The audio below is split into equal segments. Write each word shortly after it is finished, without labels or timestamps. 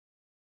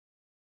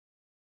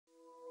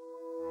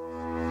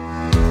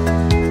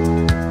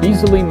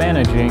easily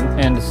managing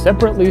and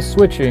separately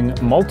switching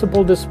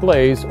multiple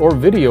displays or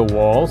video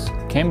walls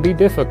can be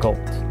difficult.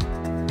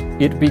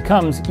 It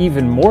becomes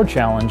even more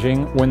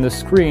challenging when the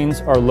screens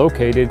are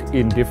located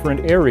in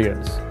different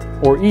areas,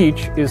 or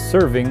each is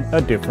serving a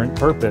different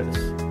purpose.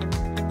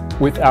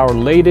 With our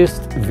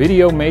latest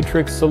Video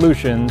Matrix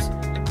solutions,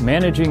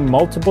 managing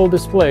multiple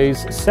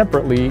displays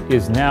separately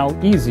is now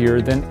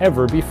easier than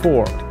ever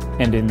before,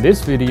 and in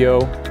this video,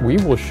 we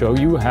will show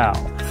you how.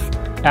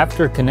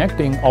 After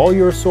connecting all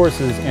your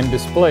sources and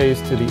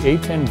displays to the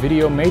ATEN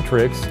Video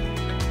Matrix,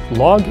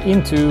 log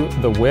into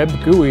the Web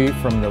GUI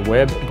from the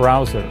web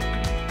browser.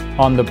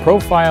 On the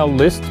Profile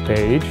List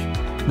page,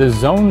 the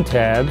Zone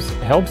tabs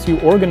helps you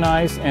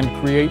organize and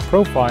create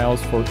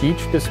profiles for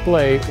each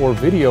display or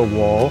video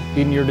wall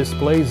in your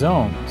display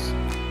zones.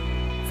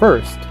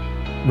 First,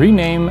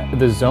 rename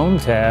the Zone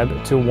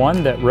tab to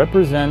one that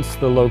represents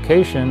the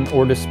location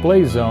or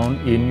display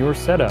zone in your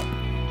setup.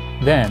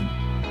 Then,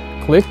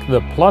 click the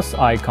plus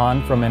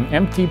icon from an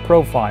empty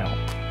profile.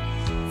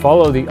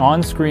 Follow the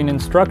on-screen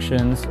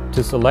instructions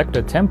to select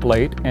a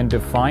template and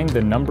define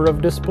the number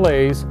of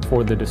displays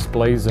for the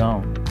display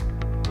zone.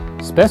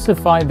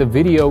 Specify the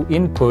video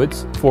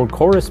inputs for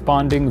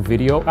corresponding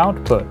video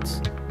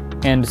outputs,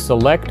 and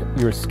select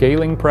your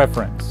scaling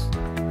preference.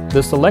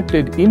 The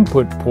selected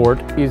input port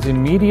is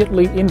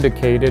immediately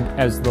indicated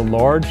as the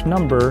large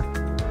number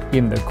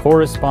in the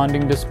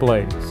corresponding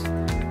displays.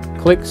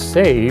 Click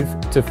Save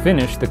to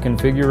finish the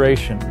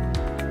configuration.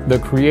 The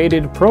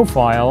created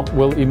profile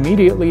will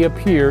immediately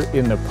appear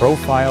in the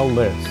profile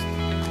list.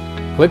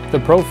 Click the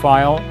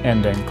profile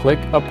and then click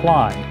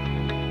Apply.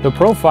 The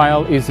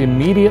profile is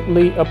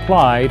immediately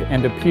applied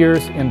and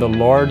appears in the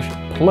large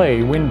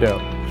Play window.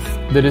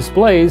 The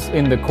displays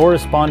in the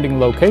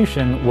corresponding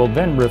location will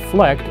then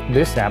reflect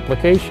this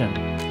application.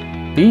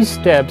 These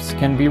steps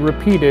can be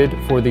repeated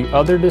for the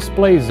other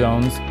display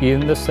zones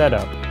in the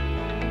setup.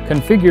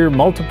 Configure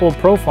multiple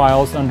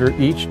profiles under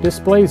each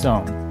display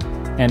zone,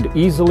 and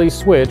easily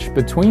switch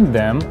between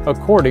them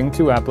according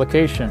to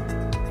application.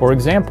 For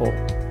example,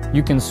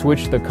 you can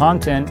switch the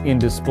content in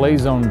Display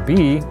Zone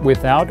B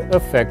without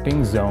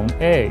affecting Zone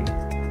A.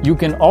 You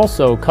can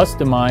also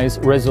customize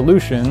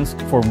resolutions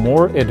for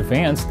more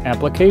advanced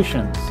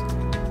applications,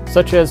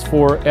 such as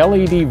for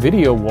LED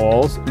video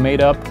walls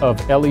made up of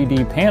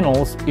LED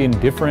panels in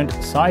different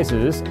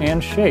sizes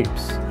and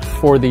shapes.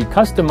 For the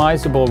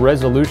customizable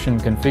resolution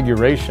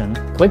configuration,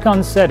 click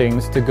on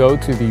Settings to go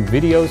to the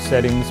Video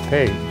Settings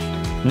page.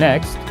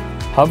 Next,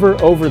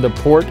 hover over the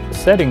Port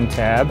Setting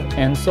tab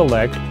and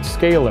select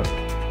Scaler.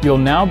 You'll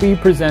now be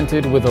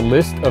presented with a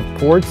list of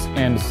ports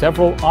and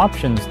several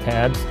Options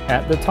tabs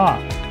at the top.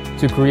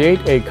 To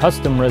create a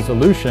custom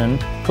resolution,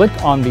 click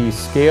on the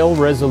Scale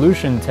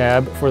Resolution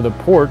tab for the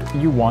port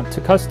you want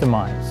to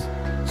customize.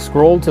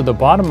 Scroll to the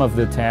bottom of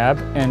the tab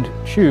and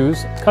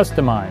choose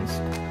Customized.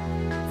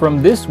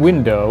 From this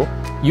window,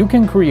 you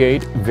can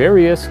create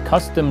various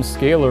custom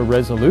scalar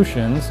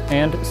resolutions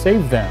and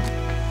save them.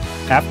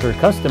 After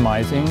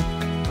customizing,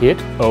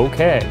 hit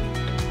OK.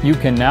 You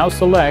can now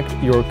select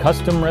your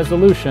custom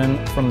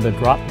resolution from the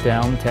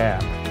drop-down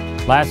tab.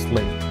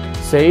 Lastly,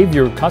 save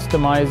your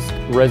customized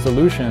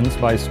resolutions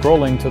by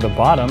scrolling to the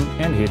bottom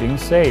and hitting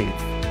Save.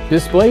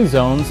 Display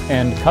zones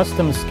and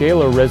custom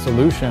scalar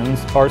resolutions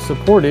are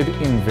supported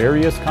in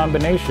various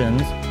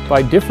combinations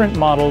by different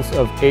models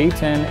of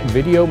ATEN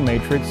Video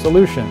Matrix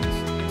solutions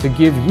to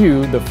give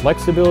you the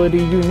flexibility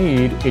you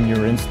need in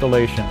your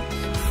installations.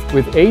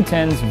 With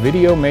ATEN's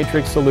Video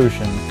Matrix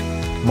solution,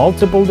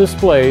 multiple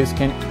displays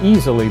can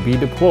easily be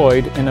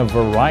deployed in a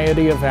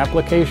variety of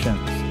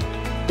applications,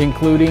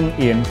 including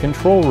in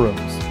control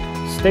rooms,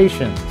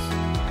 stations,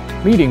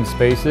 meeting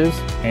spaces,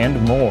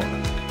 and more.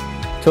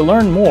 To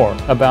learn more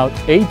about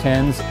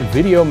ATEN's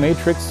Video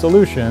Matrix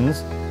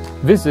solutions,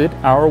 visit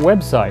our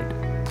website,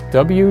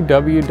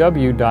 www.aten.com,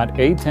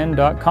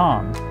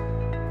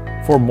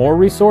 for more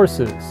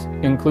resources,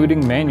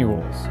 including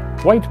manuals,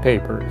 white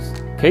papers,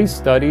 case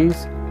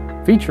studies,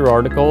 feature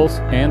articles,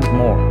 and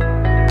more.